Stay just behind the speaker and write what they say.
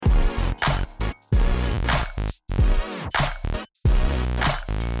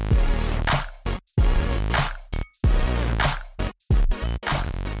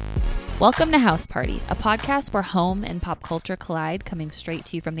Welcome to House Party, a podcast where home and pop culture collide, coming straight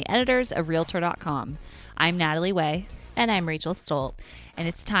to you from the editors of Realtor.com. I'm Natalie Way. And I'm Rachel Stoltz. And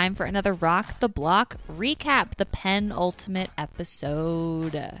it's time for another Rock the Block recap, the penultimate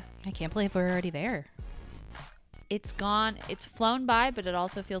episode. I can't believe we're already there. It's flown by, but it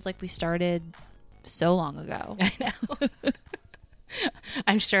also feels like we started so long ago. I know.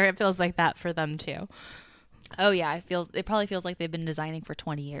 I'm sure it feels like that for them too. Oh yeah, it probably feels like they've been designing for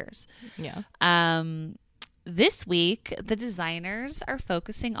 20 years. Yeah. This week, the designers are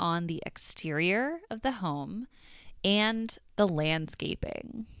focusing on the exterior of the home and the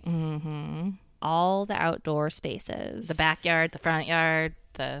landscaping. Mm-hmm. All the outdoor spaces. The backyard, the front yard,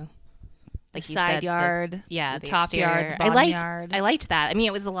 the side yard, the top exterior. yard, the bottom yard. I liked that. I mean,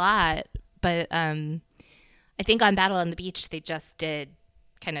 it was a lot, but I think on Battle on the Beach, they just did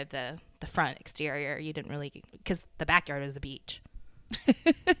kind of the front exterior. You didn't really, because the backyard was the beach.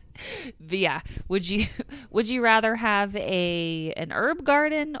 But yeah, would you rather have an herb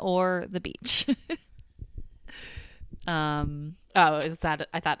garden or the beach? Is that?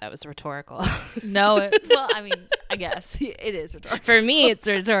 I thought that was rhetorical. No, I mean, I guess it is rhetorical. For me, it's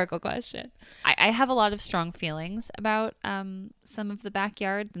a rhetorical question. I have a lot of strong feelings about some of the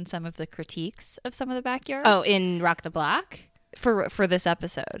backyard and some of the critiques of some of the backyard. Oh, in Rock the Block? For this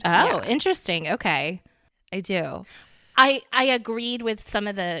episode. Oh, yeah. Interesting. Okay. I do. I agreed with some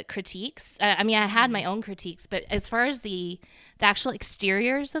of the critiques. I mean, I had my own critiques, but as far as the actual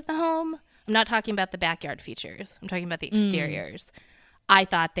exteriors of the home, I'm not talking about the backyard features. I'm talking about the exteriors. I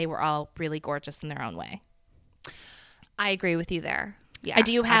thought they were all really gorgeous in their own way. I agree with you there. Yeah, I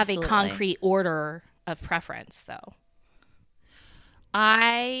do have absolutely. a concrete order of preference, though.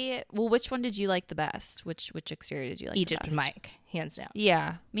 Which one did you like the best? Which exterior did you like Egypt the and best? Mike, hands down.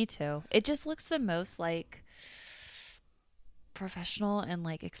 Yeah, me too. It just looks the most like professional and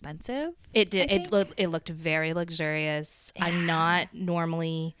like expensive. It did. It looked very luxurious. Yeah. I'm not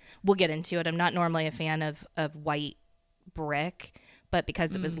normally, we'll get into it, I'm not normally a fan of white brick, but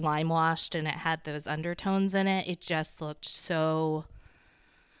because it was lime washed and it had those undertones in it, it just looked so,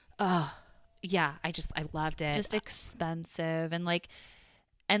 yeah, I loved it. Just expensive and like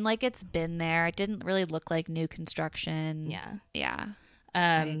it's been there. It didn't really look like new construction. Yeah.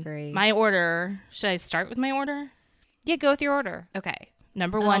 I agree. My order, should I start with my order? Yeah, go with your order. Okay.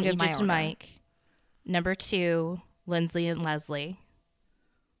 Number 1, I'll give Egypt my and order. Mike. Number 2, Lindsay and Leslie.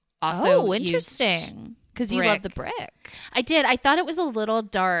 Also interesting. Because you love the brick. I did. I thought it was a little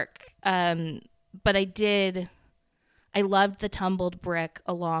dark, but I loved the tumbled brick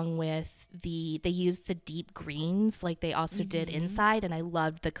along with they used the deep greens like they also did inside, and I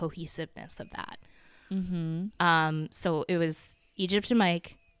loved the cohesiveness of that. Mm-hmm. So it was Egypt and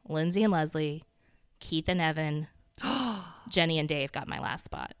Mike, Lindsay and Leslie, Keith and Evan, Jenny and Dave got my last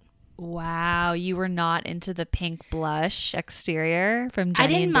spot. Wow, you were not into the pink blush exterior from Jenny I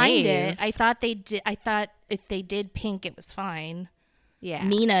didn't and mind Dave. it. I thought they did. I thought if they did pink, it was fine. Yeah.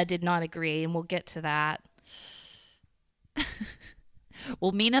 Mina did not agree, and we'll get to that.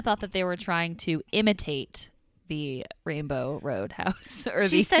 Well, Mina thought that they were trying to imitate the Rainbow Road house.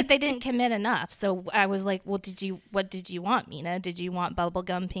 She said they didn't commit enough. So I was like, well, what did you want, Mina? Did you want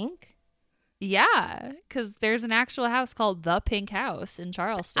bubblegum pink? Yeah, because there's an actual house called The Pink House in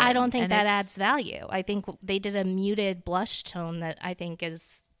Charleston. I don't think that adds value. I think they did a muted blush tone that I think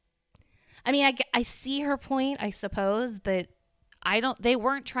is... I mean, I see her point, I suppose, but... They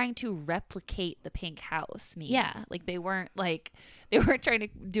weren't trying to replicate the pink house, Mina. Yeah. Like they weren't trying to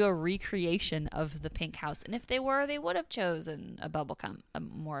do a recreation of the pink house. And if they were, they would have chosen a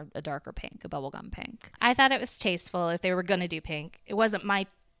darker pink, a bubblegum pink. I thought it was tasteful if they were going to do pink. It wasn't my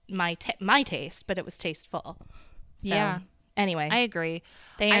taste, but it was tasteful. So, yeah. Anyway. I agree.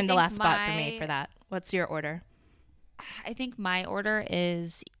 They earned the last spot for me for that. What's your order? I think my order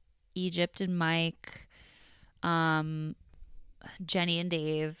is Egypt and Mike, Jenny and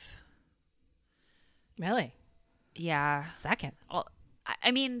Dave. Really? Yeah. Second. Well,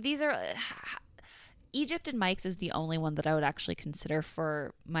 I mean, these are... Egypt and Mike's is the only one that I would actually consider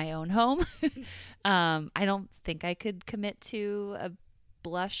for my own home. I don't think I could commit to a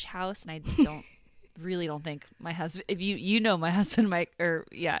blush house, and I don't think my husband, if you know my husband Mike, or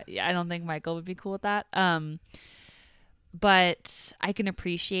I don't think Michael would be cool with that. But I can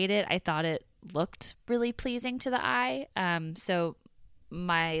appreciate it. I thought it looked really pleasing to the eye. So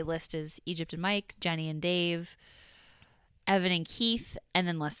my list is Egypt and Mike, Jenny and Dave, Evan and Keith, and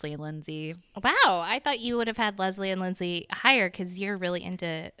then Leslie and Lindsay. Wow, I thought you would have had Leslie and Lindsay higher because you're really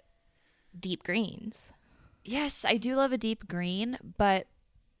into deep greens. Yes, I do love a deep green, but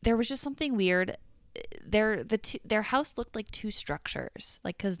there was just something weird their house looked like two structures,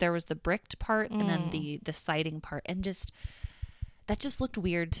 like because there was the bricked part and then the siding part, and that just looked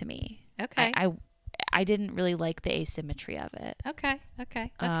weird to me. Okay. I didn't really like the asymmetry of it. Okay.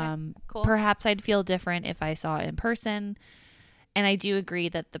 Cool. Perhaps I'd feel different if I saw it in person. And I do agree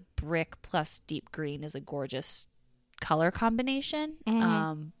that the brick plus deep green is a gorgeous color combination.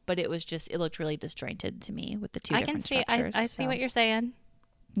 But it looked really disjointed to me with the two different structures. I see what you're saying.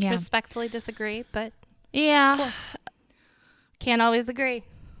 Yeah. Respectfully disagree, but yeah. Cool. Can't always agree.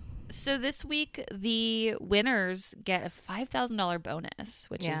 So this week, the winners get a $5,000 bonus,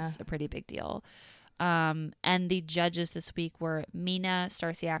 which is a pretty big deal. And the judges this week were Mina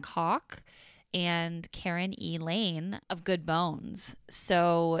Starsiak-Hawk and Karen E. Lane of Good Bones.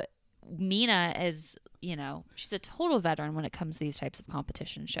 So Mina is, she's a total veteran when it comes to these types of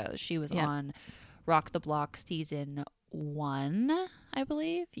competition shows. She was on Rock the Block season 1, I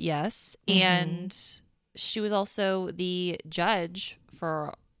believe. Yes. And she was also the judge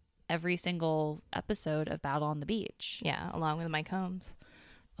for every single episode of Battle on the Beach. Yeah, along with Mike Holmes.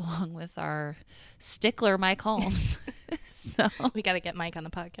 Along with our stickler, Mike Holmes. So we got to get Mike on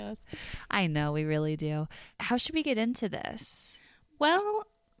the podcast. I know, we really do. How should we get into this? Well,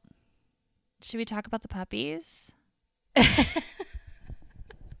 should we talk about the puppies?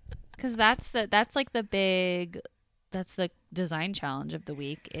 Because that's the design challenge of the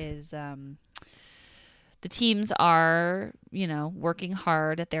week is the teams are, working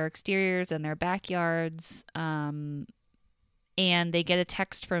hard at their exteriors and their backyards. And they get a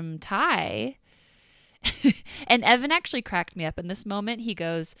text from Ty. And Evan actually cracked me up in this moment. He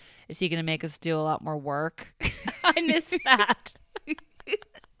goes, "Is he going to make us do a lot more work?" I missed that.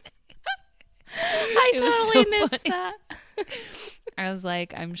 I totally missed that. I was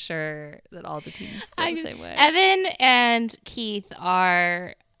like, I'm sure that all the teams feel the same way. Evan and Keith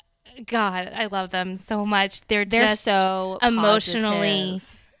are, God, I love them so much. They're just so emotionally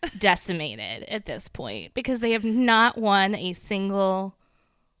decimated at this point because they have not won a single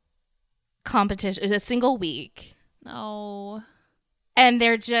competition, a single week. No. And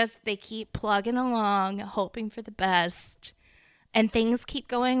they keep plugging along, hoping for the best. And things keep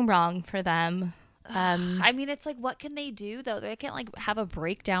going wrong for them. I mean, it's like, what can they do though? They can't have a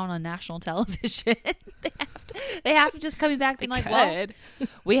breakdown on national television. they have to just come back being like, well,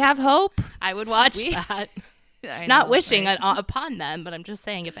 we have hope. I would watch that. Not wishing it upon them, but I'm just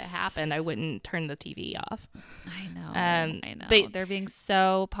saying if it happened, I wouldn't turn the TV off. I know. They're being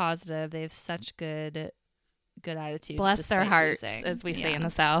so positive. They have such good attitudes. Bless their hearts, as we say in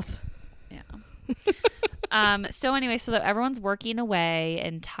the South. Yeah. So anyway, so everyone's working away,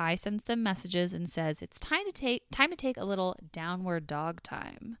 and Ty sends them messages and says it's time to take a little downward dog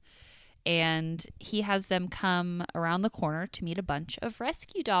time. And he has them come around the corner to meet a bunch of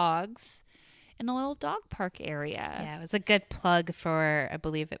rescue dogs in a little dog park area. Yeah, it was a good plug for, I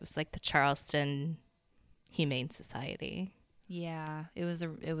believe it was like the Charleston Humane Society. Yeah, it was a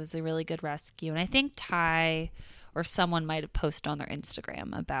really good rescue. And I think Ty or someone might have posted on their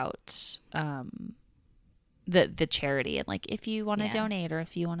Instagram about the charity and like if you want to donate or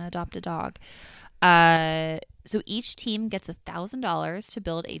if you want to adopt a dog. So each team gets $1,000 to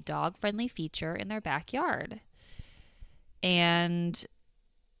build a dog-friendly feature in their backyard. And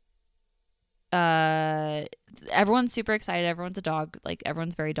everyone's super excited. Everyone's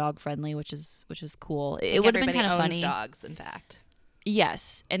everyone's very dog friendly, which is cool. It would have been kind of funny. Dogs, in fact.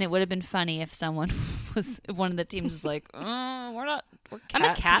 Yes, and it would have been funny if one of the teams was like, we're I'm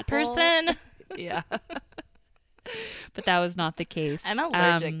a cat people. person. Yeah. But that was not the case. I'm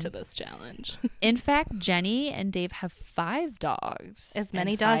allergic to this challenge. In fact, Jenny and Dave have 5 dogs. As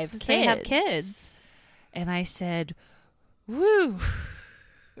many dogs as they have kids. And I said, woo.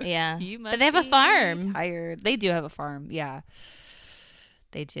 Yeah. But they have a farm. Tired. They do have a farm. Yeah.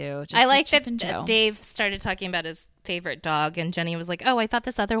 They do. I like that Dave started talking about his favorite dog and Jenny was like, "Oh, I thought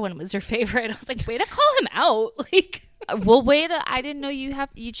this other one was your favorite." I was like, "Way to call him out." Like, well, I didn't know you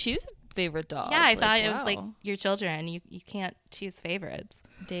choose a favorite dog. Yeah, I thought it was like your children. You can't choose favorites.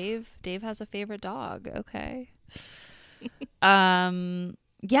 Dave has a favorite dog. Okay.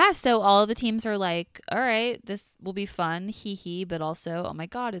 Yeah, so all of the teams are like, all right, this will be fun, hee, but also, oh my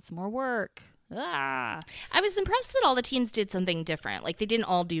God, it's more work. Ah. I was impressed that all the teams did something different. Like, they didn't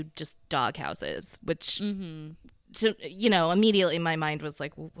all do just dog houses, which, immediately my mind was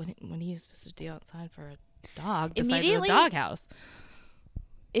like, well, what are you supposed to do outside for a dog besides a dog house?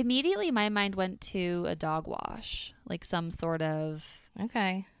 Immediately, my mind went to a dog wash, like some sort of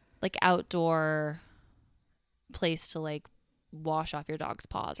like outdoor place to like wash off your dog's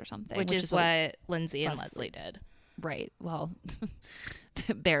paws or something, which is what Lindsay and Leslie did. Right. Well,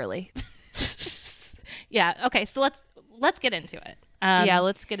 barely. Yeah. Okay. So let's get into it. Yeah,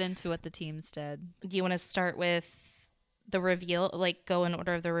 let's get into what the teams did. Do you want to start with the reveal? Like go in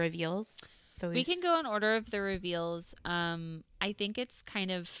order of the reveals. So We can go in order of the reveals. I think it's kind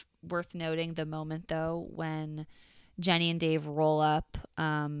of worth noting the moment though when Jenny and Dave roll up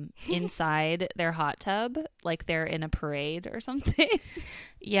inside their hot tub like they're in a parade or something.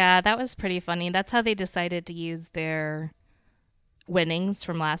 Yeah, that was pretty funny. That's how they decided to use their winnings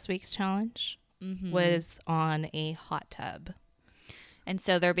from last week's challenge. Was on a hot tub. And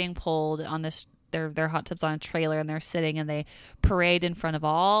so they're being pulled on this their hot tubs on a trailer, and they're sitting and they parade in front of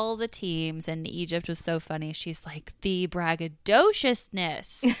all the teams. And Egypt was so funny. She's like, the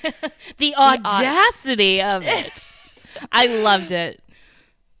braggadociousness, the audacity of it. I loved it.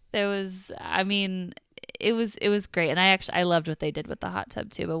 It was great. And I loved what they did with the hot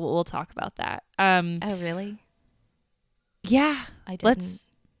tub too, but we'll talk about that. Oh, really? Yeah. I didn't.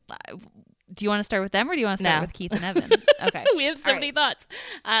 Do you want to start with them or do you want to start with Keith and Evan? Okay. We have so many thoughts.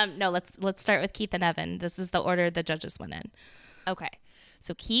 No, let's start with Keith and Evan. This is the order the judges went in. Okay.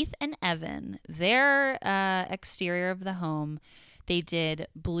 So Keith and Evan, their exterior of the home, they did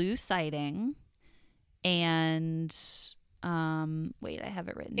blue siding and wait, I have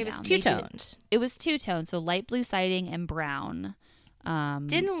it written down. It was two-toned. It was two-toned, so light blue siding and brown.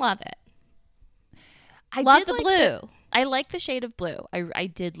 Didn't love it. I love did the like blue. I like the shade of blue. I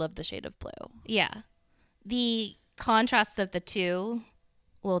did love the shade of blue. Yeah. The contrast of the two,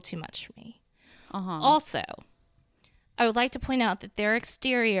 a little too much for me. Also, I would like to point out that their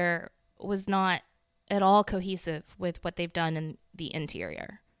exterior was not at all cohesive with what they've done in the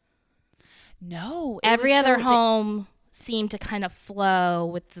interior. No. Every other home seemed to kind of flow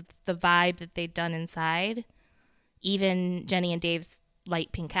with the vibe that they'd done inside. Even Jenny and Dave's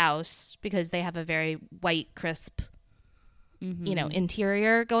light pink house, because they have a very white, crisp,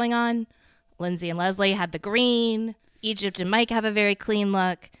 interior going on. Lindsay and Leslie had the green. Egypt and Mike have a very clean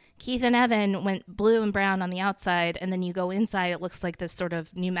look. Keith and Evan went blue and brown on the outside, and then you go inside, it looks like this sort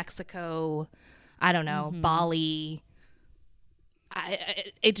of New Mexico, I don't know, Bali.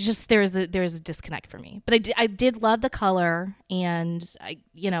 It just there's a disconnect for me. But I did love the color, and I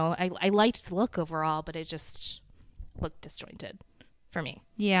liked the look overall, but it just looked disjointed for me.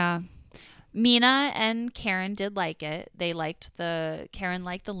 Yeah. Mina and Karen did like it. Karen liked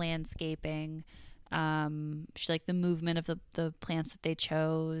the landscaping. She liked the movement of the plants that they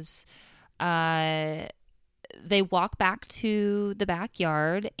chose. They walk back to the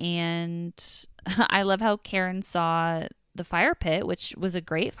backyard, and I love how Karen saw the fire pit, which was a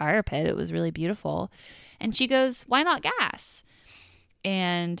great fire pit. It was really beautiful. And she goes, why not gas?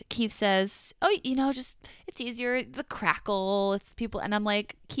 And Keith says, oh, just it's easier. The crackle, it's people. And I'm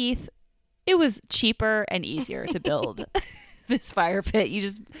like, Keith, it was cheaper and easier to build this fire pit. You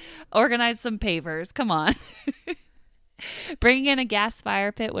just organize some pavers. Come on. Bringing in a gas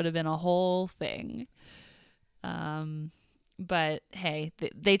fire pit would have been a whole thing. But hey,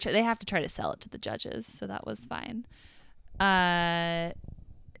 they have to try to sell it to the judges. So that was fine. They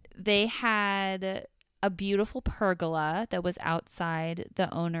had a beautiful pergola that was outside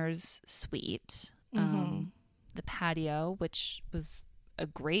the owner's suite, the patio, which was a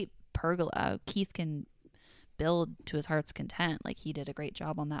great pergola. Keith can build to his heart's content. Like, he did a great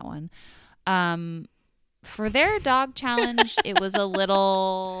job on that one. For their dog challenge, it was a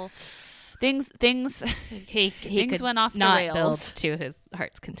little things he things went off the not rails. Build to his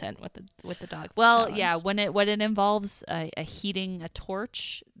heart's content with the dog. Well, challenge. yeah, when it involves a heating a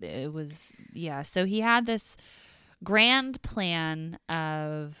torch, it was So he had this grand plan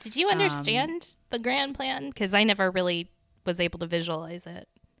of. Did you understand the grand plan? Because I never really was able to visualize it.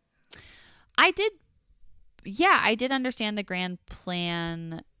 I did. Yeah, I did understand the grand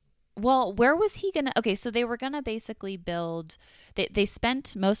plan. Well, where was he gonna? Okay, so they were gonna basically build. They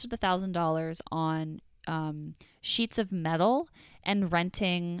spent most of the $1,000 on sheets of metal and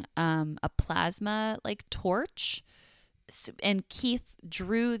renting a plasma torch. And Keith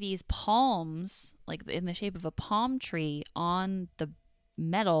drew these palms in the shape of a palm tree on the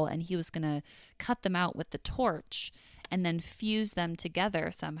metal, and he was gonna cut them out with the torch and then fuse them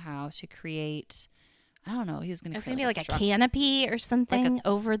together somehow to create. I don't know. He was going to create maybe a canopy or something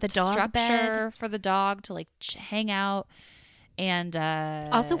over the dog structure bed for the dog to hang out. And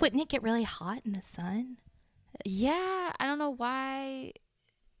also, wouldn't it get really hot in the sun? Yeah, I don't know why.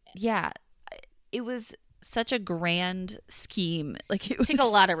 Yeah, it was such a grand scheme. It took a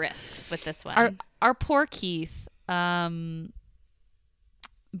lot of risks with this one. Our poor Keith. But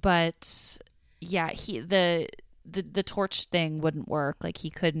yeah, the torch thing wouldn't work.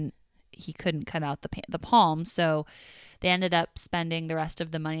 He couldn't. he couldn't cut out the palm, so they ended up spending the rest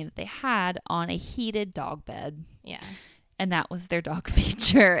of the money that they had on a heated dog bed. Yeah. And that was their dog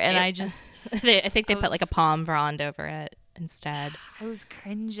feature. And I just I think they put like a palm frond over it instead. I was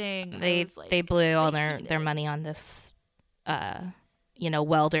cringing. They blew all their money on this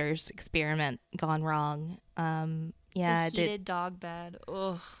welder's experiment gone wrong. The heated dog bed.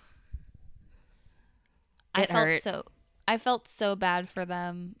 Ugh. I felt so bad for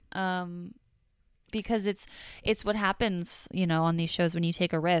them. Because it's what happens, on these shows when you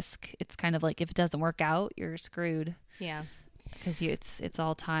take a risk. It's kind of like if it doesn't work out, you're screwed. Yeah. Because it's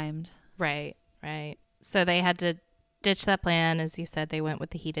all timed. Right. So they had to ditch that plan. As you said, they went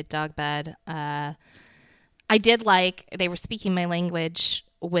with the heated dog bed. I did like they were speaking my language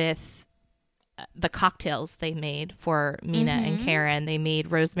with the cocktails they made for Mina and Karen. They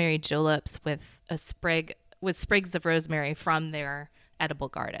made rosemary juleps with sprigs of rosemary from their edible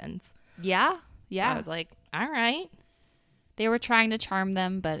gardens. Yeah. So I was like, all right. They were trying to charm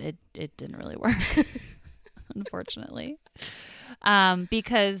them, but it didn't really work, unfortunately.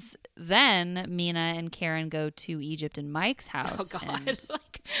 Because then Mina and Karen go to Egypt and Mike's house. Oh, God.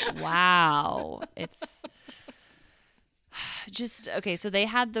 Wow. It's just, okay, so they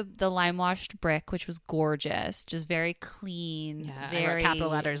had the lime-washed brick, which was gorgeous, just very clean. Yeah, very capital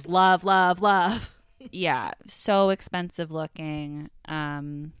letters. Love, love, love. Yeah, so expensive looking.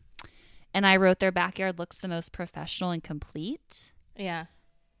 And I wrote their backyard looks the most professional and complete. Yeah.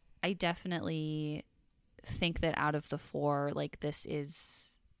 I definitely think that out of the four, like this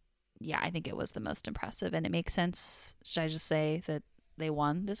is, I think it was the most impressive. And it makes sense. Should I just say that they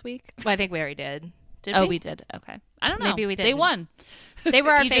won this week? Well, I think we already did. We did. Okay. I don't know. Maybe we did. They won. They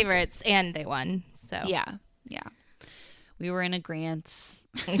were our favorites and they won. So yeah. We were in agreement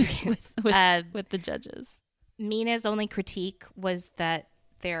with the judges. Mina's only critique was that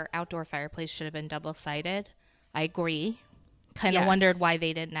their outdoor fireplace should have been double-sided. I agree. Kind of wondered why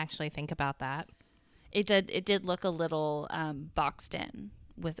they didn't actually think about that. It did look a little boxed in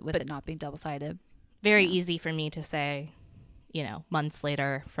with it not being double-sided. Very easy for me to say, months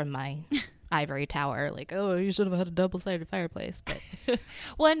later from my ivory tower, like, oh, you should have had a double-sided fireplace. But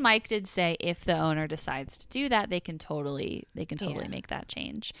well, and Mike did say if the owner decides to do that, they can totally make that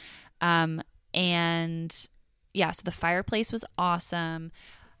change. So the fireplace was awesome.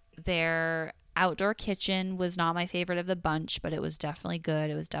 Their outdoor kitchen was not my favorite of the bunch, but it was definitely good.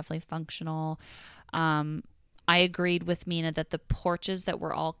 It was definitely functional. I agreed with Mina that the porches that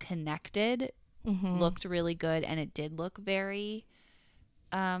were all connected looked really good, and it did look very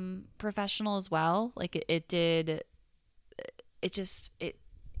professional as well. Like it didn't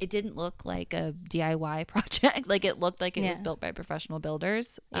look like a DIY project. Like it looked like it was built by professional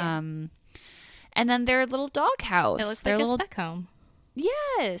builders. Yeah. And then their little dog house. It looks like a spec home.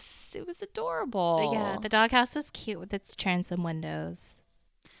 Yes, it was adorable. But yeah, the dog house was cute with its transom windows.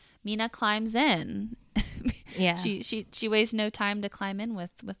 Mina climbs in. Yeah, she wastes no time to climb in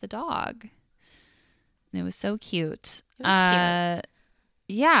with the dog. And it was so cute. It was cute.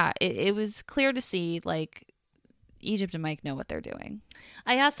 Yeah, it was clear to see like Egypt and Mike know what they're doing.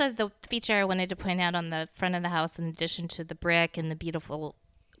 I also, the feature I wanted to point out on the front of the house, in addition to the brick and the beautiful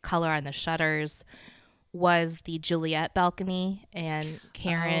color on the shutters, was the Juliet balcony. And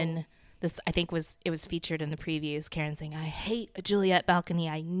Karen, this I think it was featured in the previews. Karen saying, "I hate a Juliet balcony.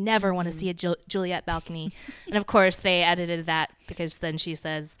 I never want to see a Juliet balcony." And of course, they edited that because then she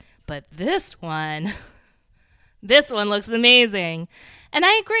says, "But this one looks amazing." And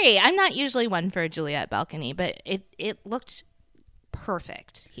I agree. I'm not usually one for a Juliet balcony, but it looked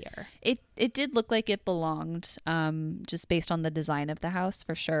perfect here. It did look like it belonged, just based on the design of the house,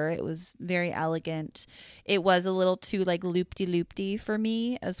 for sure. It was very elegant. It was a little too like loop-de-loop-de for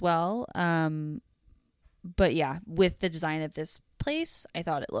me as well. But yeah, with the design of this place, I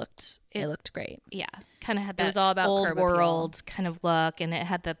thought it looked great. Yeah, kind of had that it was all about old curb world appeal kind of look, and it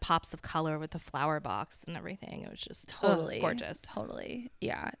had the pops of color with the flower box and everything. It was just totally gorgeous. Totally.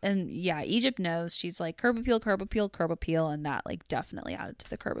 Yeah. And yeah, Egypt knows. She's like curb appeal, curb appeal, curb appeal, and that like definitely added to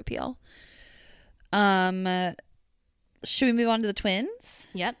the curb appeal. Should we move on to the twins?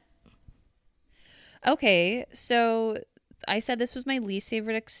 Yep. Okay, so I said this was my least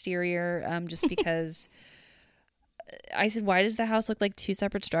favorite exterior, just because I said, why does the house look like two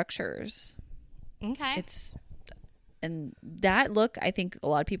separate structures? Okay. And that look, I think a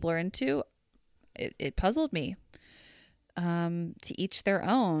lot of people are into. It puzzled me. To each their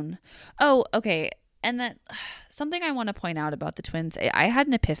own. Oh, okay. And that something I want to point out about the twins, I had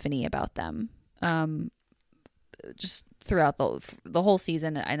an epiphany about them. Just throughout the whole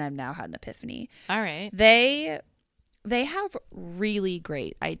season, and I've now had an epiphany. All right. They they have really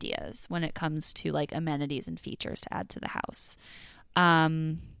great ideas when it comes to like amenities and features to add to the house.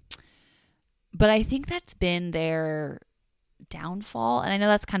 But I think that's been their downfall. And I know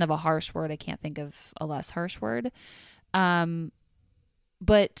that's kind of a harsh word. I can't think of a less harsh word.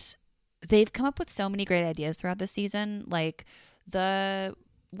 But they've come up with so many great ideas throughout the season, like the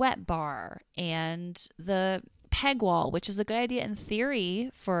wet bar and the peg wall, which is a good idea in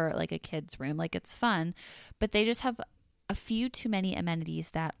theory for like a kid's room. Like it's fun, but they just have a few too many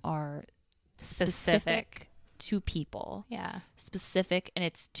amenities that are specific to people. Yeah. Specific, and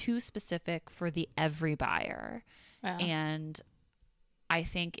it's too specific for the every buyer. Wow. And I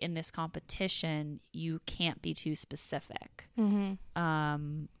think in this competition, you can't be too specific.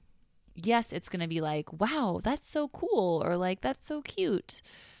 Mm-hmm. Yes, it's going to be like, wow, that's so cool, or like, that's so cute.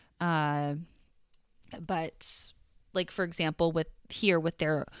 But like, for example, with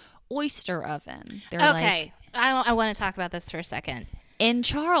their oyster oven, they're okay. I want to talk about this for a second. In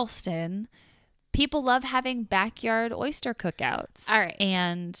Charleston, people love having backyard oyster cookouts. All right.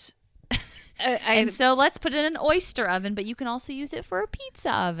 And so let's put it in an oyster oven, but you can also use it for a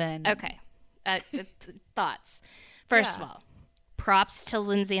pizza oven. Okay. Thoughts. First of all, props to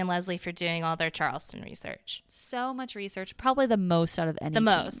Lindsay and Leslie for doing all their Charleston research. So much research. Probably the most out of any team.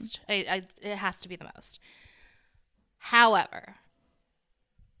 Most. It has to be the most. However,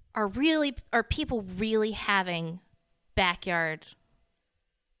 are people really having backyard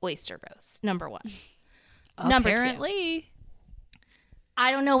oyster roast? Number one. Apparently.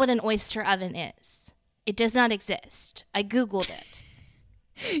 I don't know what an oyster oven is. It does not exist. I Googled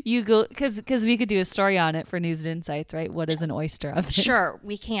it. You go because we could do a story on it for News and Insights, right? What is an oyster oven? Sure,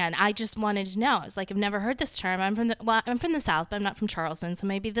 we can. I just wanted to know. I was like, I've never heard this term. I'm from the South, but I'm not from Charleston, so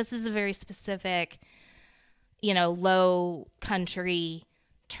maybe this is a very specific, low country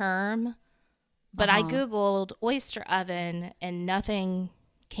term. But I Googled oyster oven and nothing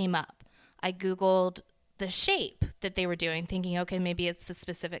came up. I Googled the shape that they were doing, thinking, okay, maybe it's the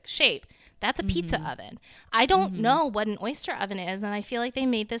specific shape. That's a pizza oven. I don't know what an oyster oven is, and I feel like they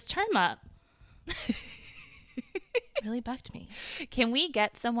made this term up. Really bugged me. Can we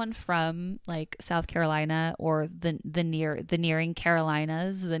get someone from like South Carolina or the nearing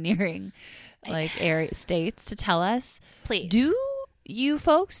Carolinas, the nearing like area states to tell us? Please. Do you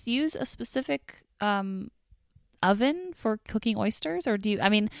folks use a specific oven for cooking oysters, or do you? I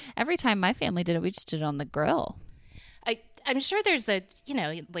mean, every time my family did it, we just did it on the grill. I'm sure there's a,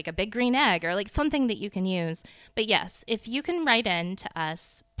 like a big green egg or like something that you can use. But yes, if you can write in to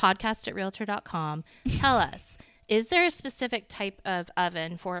us, podcast@realtor.com, tell us, is there a specific type of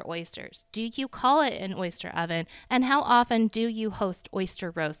oven for oysters? Do you call it an oyster oven? And how often do you host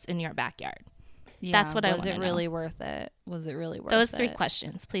oyster roasts in your backyard? Yeah, that's what I want to know. Was it really worth it? Was it really worth it? Those 3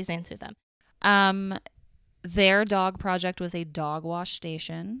 questions. Please answer them. Their dog project was a dog wash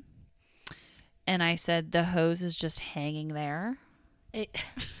station. And I said, the hose is just hanging there. I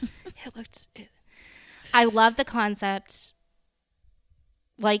love the concept.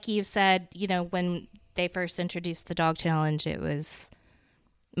 Like you said, when they first introduced the dog challenge, it was,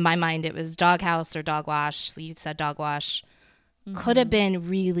 in my mind, it was dog house or dog wash. You said dog wash. Mm-hmm. Could have been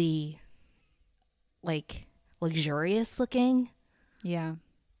really, like, luxurious looking. Yeah.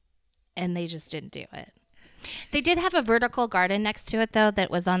 And they just didn't do it. They did have a vertical garden next to it, though, that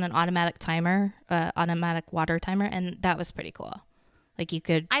was on an automatic timer, automatic water timer, and that was pretty cool. Like, you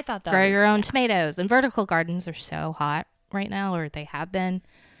could grow your own tomatoes, and vertical gardens are so hot right now, or they have been.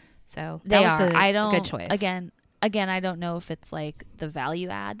 So they that was a good choice. Again, I don't know if it's like the value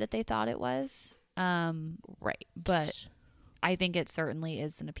add that they thought it was. Right. But I think it certainly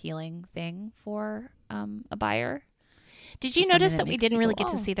is an appealing thing for a buyer. Did you notice that we didn't really get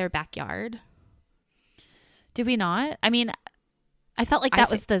to see their backyard? Did we not? I mean, I felt like that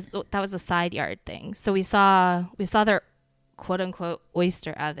was a side yard thing. So we saw their quote unquote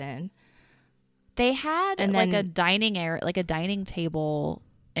oyster oven. They had like a dining area, like a dining table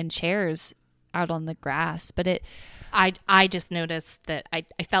and chairs out on the grass, but I just noticed that I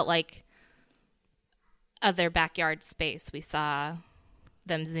felt like of their backyard space, we saw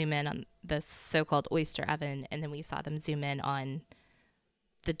them zoom in on this so-called oyster oven, and then we saw them zoom in on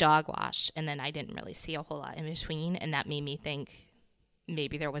the dog wash, and then I didn't really see a whole lot in between, and that made me think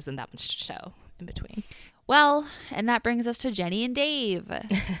maybe there wasn't that much to show in between. Well, and that brings us to Jenny and Dave.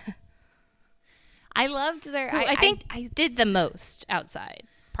 I loved their... I think I did the most outside,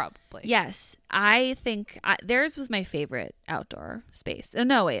 probably. Yes, I think theirs was my favorite outdoor space. Oh,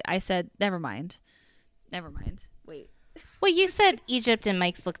 no, wait, I said, never mind. Wait. Well, you said Egypt and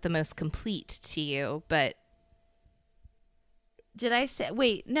Mike's looked the most complete to you, but Did I say,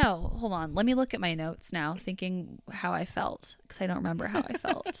 wait, no, hold on. Let me look at my notes now, thinking how I felt, because I don't remember how I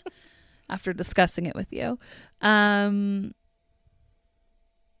felt after discussing it with you.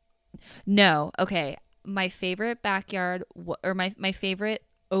 No, okay. My favorite backyard, or my favorite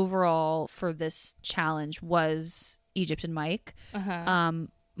overall for this challenge was Egypt and Mike.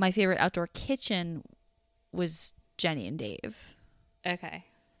 My favorite outdoor kitchen was Jenny and Dave. Okay.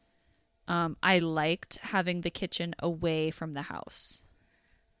 I liked having the kitchen away from the house,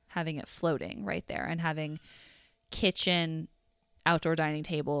 having it floating right there, and having kitchen, outdoor dining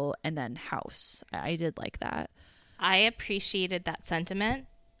table, and then house. I did like that. I appreciated that sentiment,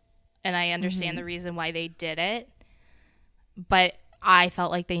 and I understand the reason why they did it, but I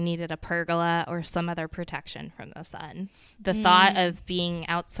felt like they needed a pergola or some other protection from the sun. The thought of being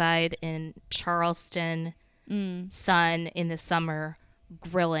outside in Charleston sun in the summer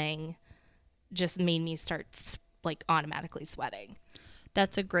grilling just made me start like automatically sweating.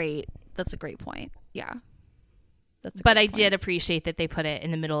 That's a great point. Yeah. But I did appreciate that they put it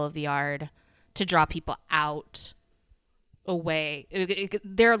in the middle of the yard to draw people out away.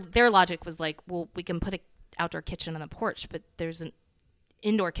 Their logic was like, well, we can put an outdoor kitchen on the porch, but there's an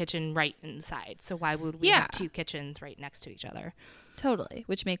indoor kitchen right inside. So why would we have two kitchens right next to each other? Totally,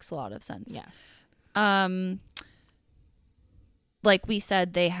 which makes a lot of sense. Yeah. Like we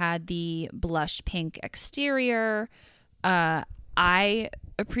said, they had the blush pink exterior. I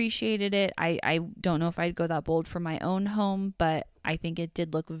appreciated it. I don't know if I'd go that bold for my own home, but I think it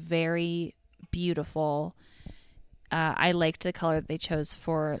did look very beautiful. I liked the color that they chose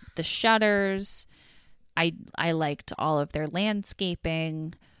for the shutters. I liked all of their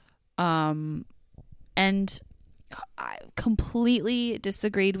landscaping. And I completely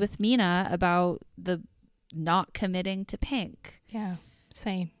disagreed with Mina about the not committing to pink. Yeah,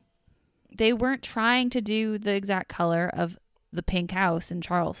 same. They weren't trying to do the exact color of the pink house in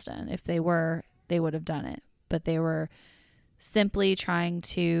Charleston. If they were, they would have done it. But they were simply trying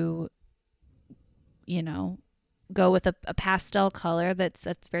to, you know, go with a pastel color that's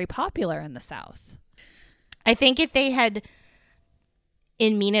very popular in the South. I think if they had,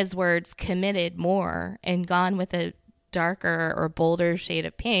 in Mina's words, committed more and gone with a darker or bolder shade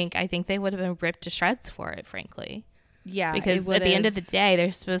of pink, I think they would have been ripped to shreds for it, frankly. Yeah. Because at the end of the day,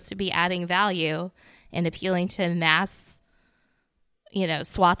 they're supposed to be adding value and appealing to mass, you know,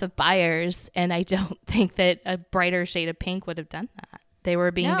 swath of buyers. And I don't think that a brighter shade of pink would have done that. They were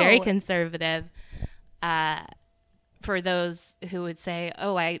being very conservative. For those who would say,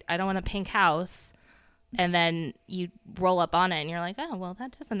 oh, I don't want a pink house. And then you roll up on it and you're like, oh, well,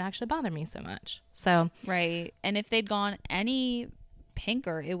 that doesn't actually bother me so much. So, right. And if they'd gone any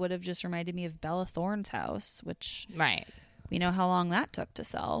pinker, it would have just reminded me of Bella Thorne's house, which we know how long that took to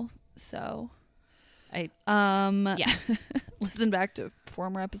sell. So yeah. Listen back to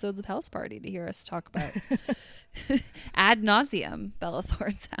former episodes of House Party to hear us talk about ad nauseum Bella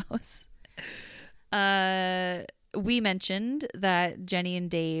Thorne's house. We mentioned that Jenny and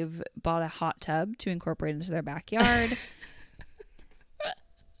Dave bought a hot tub to incorporate into their backyard.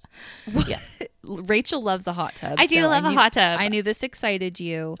 Yeah. Rachel loves a hot tub. I do love a hot tub. I knew this excited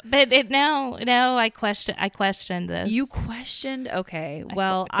you. But no, I questioned this. You questioned? Okay.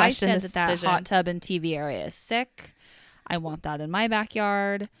 Well, I said that hot tub and TV area is sick. I want that in my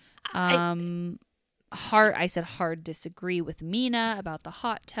backyard. I said hard disagree with Mina about the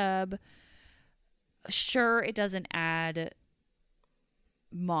hot tub. Sure, it doesn't add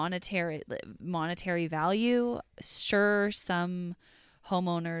monetary value. Sure, some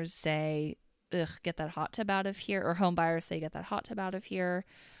homeowners say, ugh, get that hot tub out of here, or home buyers say, get that hot tub out of here.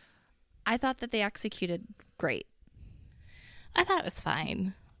 I thought that they executed great. I thought it was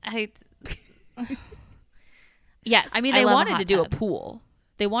fine. Yes. I mean, they wanted to do a pool.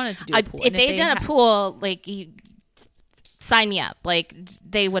 They wanted to do a pool. If they had done a pool, like, sign me up. Like,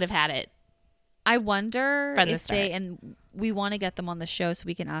 they would have had it. I wonder if and we want to get them on the show so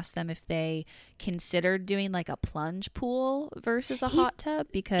we can ask them if they considered doing like a plunge pool versus a hot tub,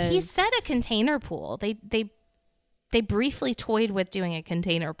 because he said a container pool. They briefly toyed with doing a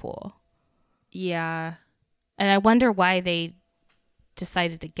container pool. Yeah. And I wonder why they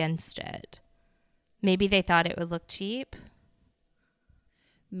decided against it. Maybe they thought it would look cheap.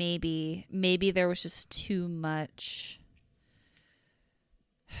 Maybe there was just too much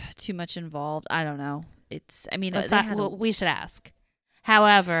involved. I don't know. We should ask.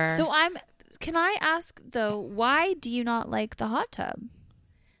 However, can I ask though, why do you not like the hot tub?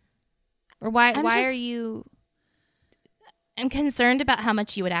 Or why are you? I'm concerned about how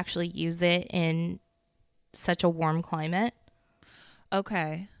much you would actually use it in such a warm climate.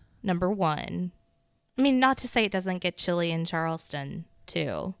 Okay. Number one. I mean, not to say it doesn't get chilly in Charleston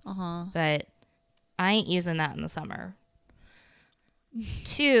too, but I ain't using that in the summer.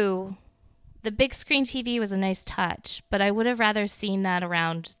 2, the big screen TV was a nice touch, but I would have rather seen that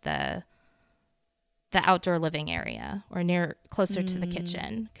around the outdoor living area or closer to the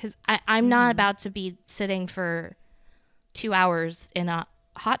kitchen, because I'm not about to be sitting for 2 hours in a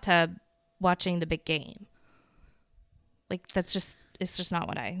hot tub watching the big game. Like, it's just not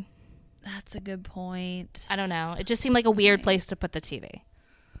what That's a good point. I don't know. It just seemed like a weird place to put the TV.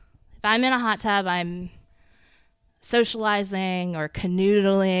 If I'm in a hot tub, I'm socializing or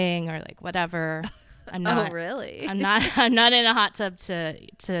canoodling or like whatever. I'm not. Oh, really? I'm not in a hot tub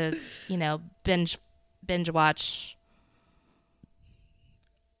to binge watch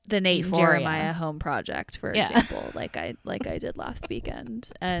the Nate Euphoria. Jeremiah home project, for example, like I did last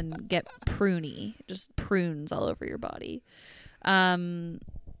weekend, and get pruny, just prunes all over your body.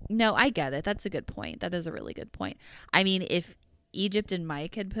 No, I get it. That's a good point. That is a really good point. I mean, if Egypt and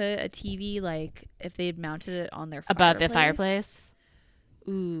Mike had put a TV, like if they'd mounted it on their above the fireplace,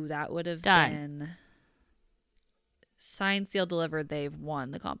 ooh, that would have done. Been signed, sealed, delivered. They've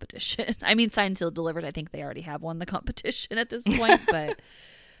won the competition. I mean, signed, sealed, delivered. I think they already have won the competition at this point, but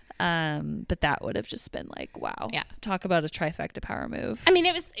that would have just been like, wow. Yeah. Talk about a trifecta power move. I mean,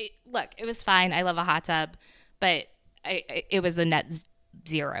 it was fine. I love a hot tub, but it was a net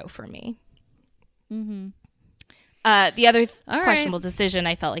zero for me. Mm-hmm. The other questionable decision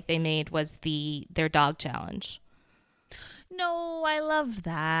I felt like they made was their dog challenge. No, I love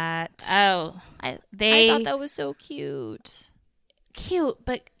that. Oh, I thought that was so cute. Cute,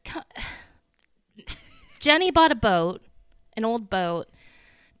 but Jenny bought a boat, an old boat.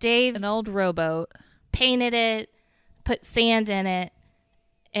 Dave, an old rowboat, painted it, put sand in it,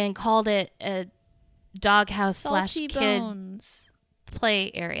 and called it a doghouse / kid bones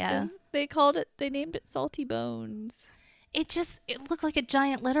play area. They named it Salty Bones. It looked like a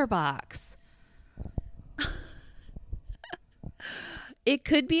giant litter box. It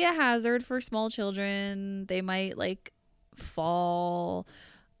could be a hazard for small children. They might like fall.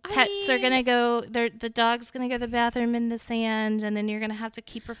 Pets are going to go, the dog's going to go to the bathroom in the sand, and then you're going to have to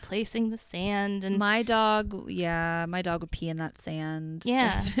keep replacing the sand. And my dog would pee in that sand.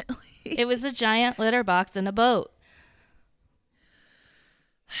 Yeah. Definitely. It was a giant litter box in a boat.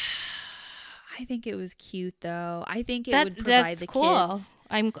 I think it was cute, though. I think it would provide the cool. kids.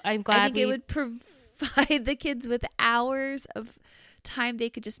 I'm glad. I think it would provide the kids with hours of time.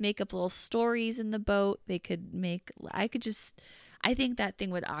 They could just make up little stories in the boat. I think that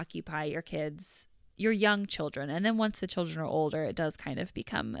thing would occupy your kids, your young children. And then once the children are older, it does kind of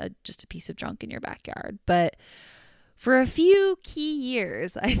become just a piece of junk in your backyard. But for a few key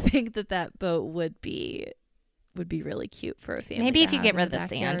years, I think that boat would be really cute for a family. Maybe if you get rid of the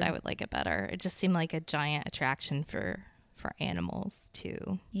sand, I would like it better. It just seemed like a giant attraction for animals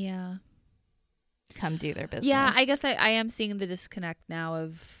to come do their business. Yeah, I guess I am seeing the disconnect now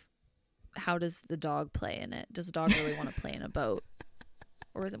of how does the dog play in it? Does the dog really want to play in a boat?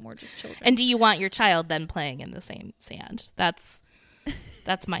 Or is it more just children? And do you want your child then playing in the same sand? That's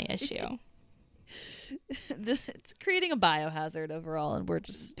my issue. It's creating a biohazard overall, and we're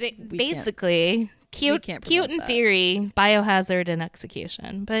just basically cute in theory, biohazard in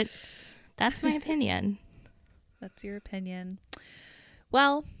execution. But that's my opinion. That's your opinion.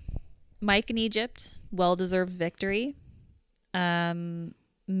 Well, Mike in Egypt, well-deserved victory.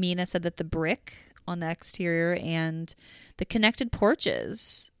 Mina said that the brick on the exterior and the connected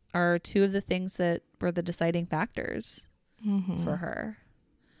porches are two of the things that were the deciding factors for her.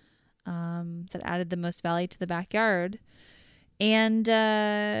 That added the most value to the backyard. And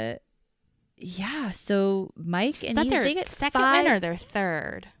so Mike and they get second win or their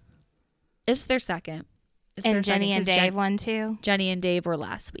third? It's their second. And Jenny and Dave won too? Jenny and Dave were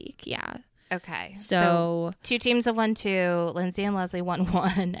last week, yeah. Okay. So 2 teams have won 2. Lindsay and Leslie won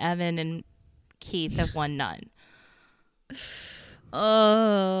 1. Evan and Keith have won none.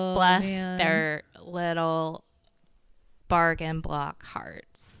 Oh, bless their little bargain block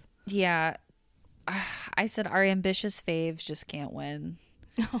hearts. Yeah. I said our ambitious faves just can't win.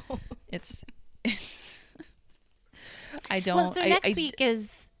 No. It's I don't. Well, so next week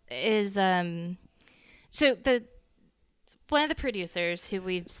is so one of the producers who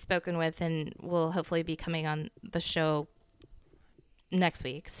we've spoken with and will hopefully be coming on the show next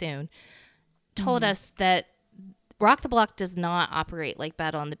week soon told us that Rock the Block does not operate like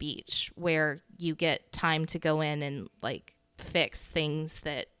Battle on the Beach, where you get time to go in and like fix things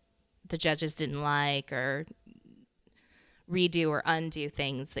that the judges didn't like or redo or undo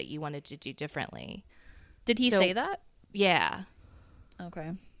things that you wanted to do differently. Did he say that? Yeah.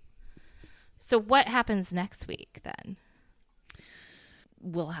 Okay. So what happens next week then?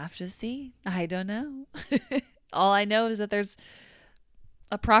 We'll have to see. I don't know. All I know is that there's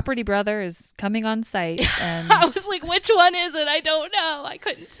a property brother is coming on site. And I was like, which one is it? I don't know. I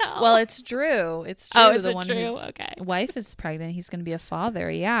couldn't tell. well, it's Drew. It's Drew. Oh, is the it one Drew? whose Okay. wife is pregnant. He's going to be a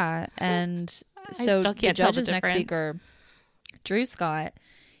father. Yeah. And I so still the can't tell the judges next week difference. are Drew Scott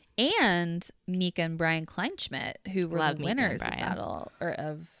and Mika and Brian Kleinschmidt, who were Love the Mika and winners of Brian. battle or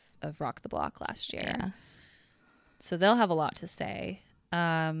of Rock the Block last year. Yeah. So they'll have a lot to say.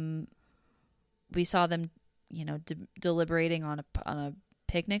 We saw them, deliberating on a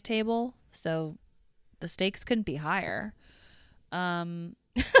picnic table, so the stakes couldn't be higher. Yeah,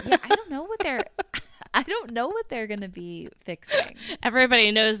 I don't know what they're going to be fixing.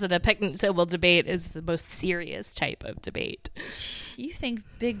 Everybody knows that a picnic table debate is the most serious type of debate. You think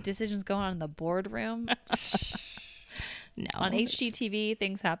big decisions go on in the boardroom? No. On HGTV,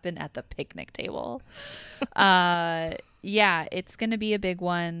 things happen at the picnic table. Yeah, it's going to be a big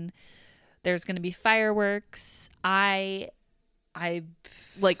one. There's going to be fireworks. I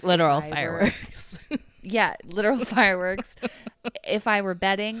like literal if I were- fireworks. Yeah, literal fireworks. If I were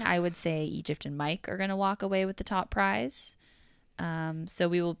betting, I would say Egypt and Mike are going to walk away with the top prize. So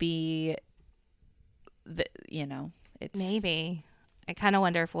we will be, it's Maybe. I kind of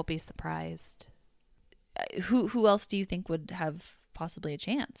wonder if we'll be surprised. Who else do you think would have possibly a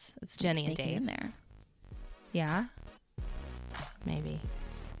chance of Jenny and sneaking Dave. in there? Yeah. Maybe.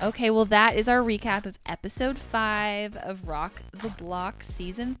 Okay, well, that is our recap of episode 5 of Rock the Block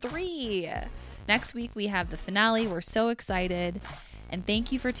season 3. Next week, we have the finale. We're so excited. And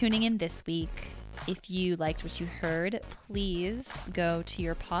thank you for tuning in this week. If you liked what you heard, please go to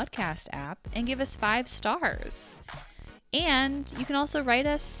your podcast app and give us 5 stars. And you can also write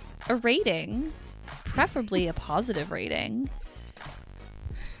us a rating, preferably a positive rating.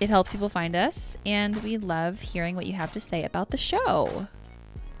 It helps people find us, and we love hearing what you have to say about the show.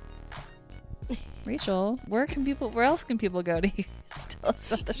 Rachel, where else can people go to tell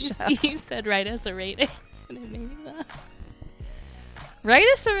us about the show? You said write us a rating. And it made me laugh. Write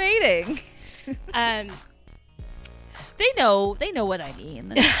us a rating. Um, They know what I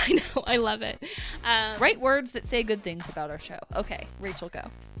mean. I know. I love it. Write words that say good things about our show. Okay, Rachel, go.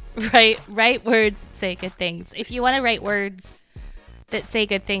 Write words that say good things. If you want to write words that say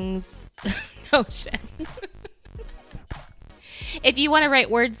good things, oh shit. If you want to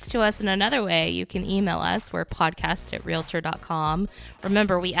write words to us in another way, you can email us. We're podcast@realtor.com.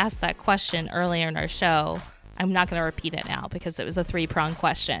 Remember, we asked that question earlier in our show. I'm not going to repeat it now because it was a 3-pronged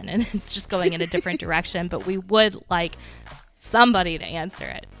question and it's just going in a different direction, but we would like somebody to answer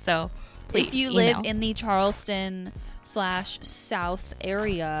it. So please, if you email. live in the Charleston/South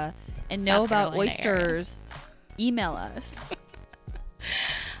area and know South about Carolina oysters, email us.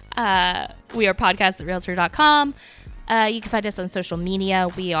 We are podcast@realtor.com. You can find us on social media.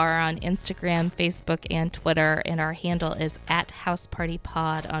 We are on Instagram, Facebook, and Twitter, and our handle is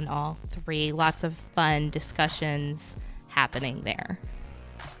 @HousePartyPod on all 3. Lots of fun discussions happening there.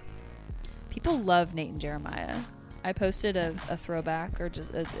 People love Nate and Jeremiah. I posted a throwback or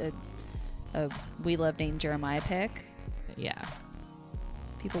just a We Love Nate and Jeremiah pic. Yeah.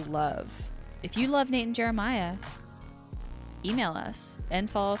 People love. If you love Nate and Jeremiah, email us and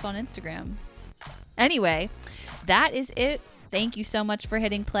follow us on Instagram. Anyway, that is it. Thank you so much for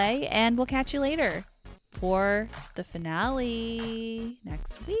hitting play, and we'll catch you later for the finale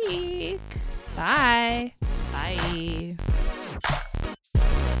next week. Bye.